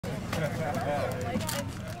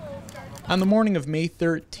On the morning of May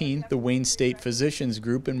 13th, the Wayne State Physicians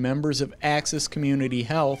Group and members of Access Community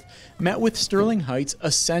Health met with Sterling Heights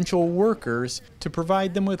essential workers to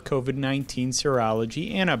provide them with COVID-19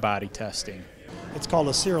 serology antibody testing. It's called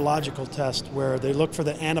a serological test where they look for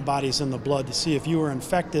the antibodies in the blood to see if you were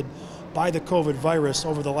infected by the COVID virus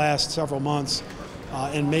over the last several months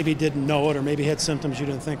and maybe didn't know it or maybe had symptoms you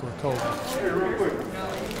didn't think were COVID.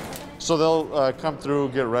 So they'll come through,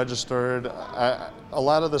 get registered. A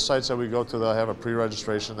lot of the sites that we go to, they'll have a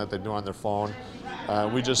pre-registration that they do on their phone.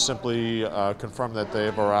 We just simply confirm that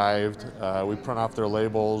they've arrived. We print off their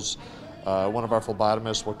labels. One of our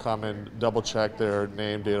phlebotomists will come and double check their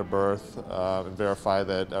name, date of birth, and verify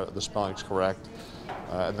that the spelling's correct.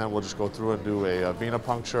 And then we'll just go through and do a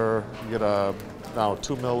venipuncture, get a now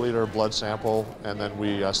 2 milliliter blood sample, and then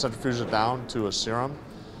we centrifuge it down to a serum.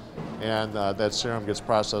 And that serum gets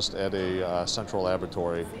processed at a central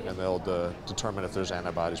laboratory, and they'll determine if there's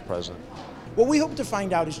antibodies present. What we hope to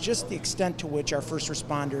find out is just the extent to which our first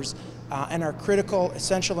responders and our critical,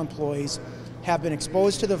 essential employees have been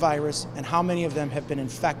exposed to the virus and how many of them have been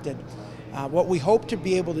infected. What we hope to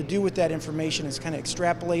be able to do with that information is kind of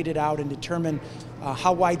extrapolate it out and determine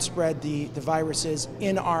how widespread the virus is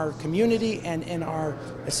in our community and in our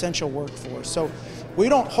essential workforce. So we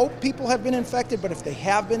don't hope people have been infected, but if they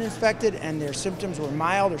have been infected and their symptoms were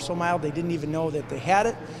mild or so mild they didn't even know that they had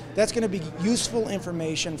it, that's going to be useful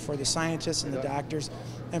information for the scientists and the doctors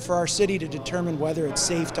and for our city to determine whether it's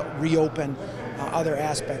safe to reopen other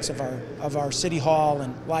aspects of our city hall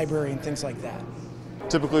and library and things like that.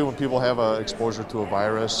 Typically when people have exposure to a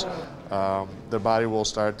virus, their body will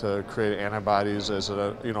start to create antibodies as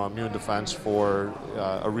an immune defense for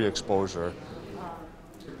a re-exposure.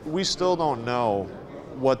 We still don't know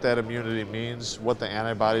what that immunity means, what the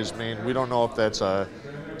antibodies mean. We don't know if that's a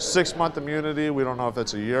 6-month immunity, we don't know if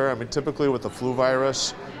that's a year. I mean, typically with the flu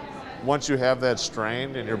virus, once you have that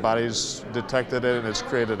strain and your body's detected it and it's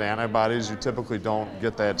created antibodies, you typically don't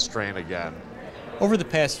get that strain again. Over the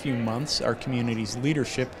past few months, our community's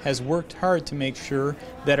leadership has worked hard to make sure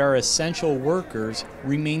that our essential workers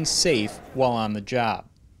remain safe while on the job.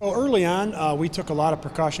 Well, early on, we took a lot of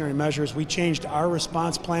precautionary measures. We changed our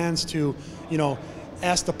response plans to,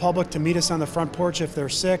 ask the public to meet us on the front porch if they're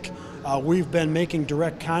sick. We've been making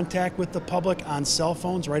direct contact with the public on cell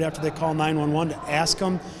phones right after they call 911 to ask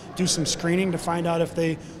them, do some screening to find out if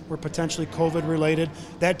they were potentially COVID related.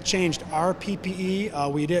 That changed our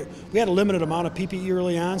PPE. We had a limited amount of PPE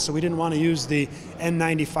early on, so we didn't want to use the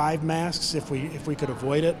N95 masks if we could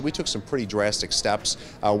avoid it. We took some pretty drastic steps.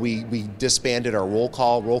 We disbanded our roll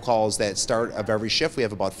call. Roll call is that start of every shift. We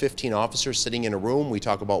have about 15 officers sitting in a room. We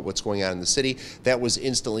talk about what's going on in the city. That was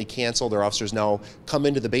instantly canceled. Our officers now come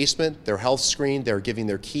into the basement, they're health screened, they're giving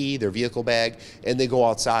their key, their vehicle bag, and they go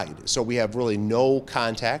outside. So we have really no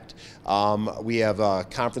contact. We have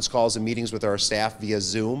conference calls and meetings with our staff via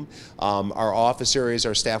Zoom. Our office areas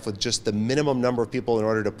are staffed with just the minimum number of people in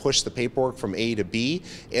order to push the paperwork from A to B,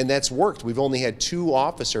 and that's worked. We've only had 2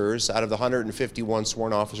 officers out of the 151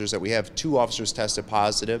 sworn officers that we have, 2 officers tested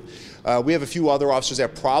positive. We have a few other officers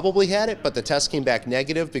that probably had it, but the test came back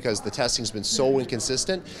negative because the testing's been so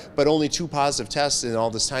inconsistent, but only 2 positive tests in all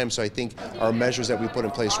this time, so I think our measures that we put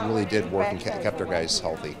in place really did work and kept our guys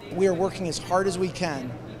healthy. We are working as hard as we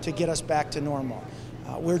can to get us back to normal.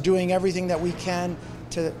 We're doing everything that we can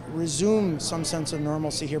to resume some sense of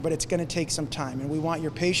normalcy here, but it's going to take some time, and we want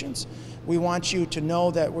your patience. We want you to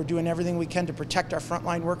know that we're doing everything we can to protect our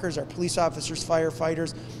frontline workers, our police officers,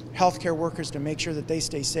 firefighters, healthcare workers, to make sure that they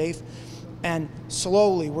stay safe. And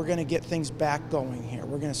slowly, we're going to get things back going here.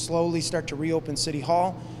 We're going to slowly start to reopen City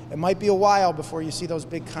Hall. It might be a while before you see those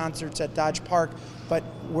big concerts at Dodge Park, but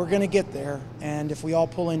we're going to get there, and if we all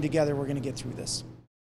pull in together, we're going to get through this.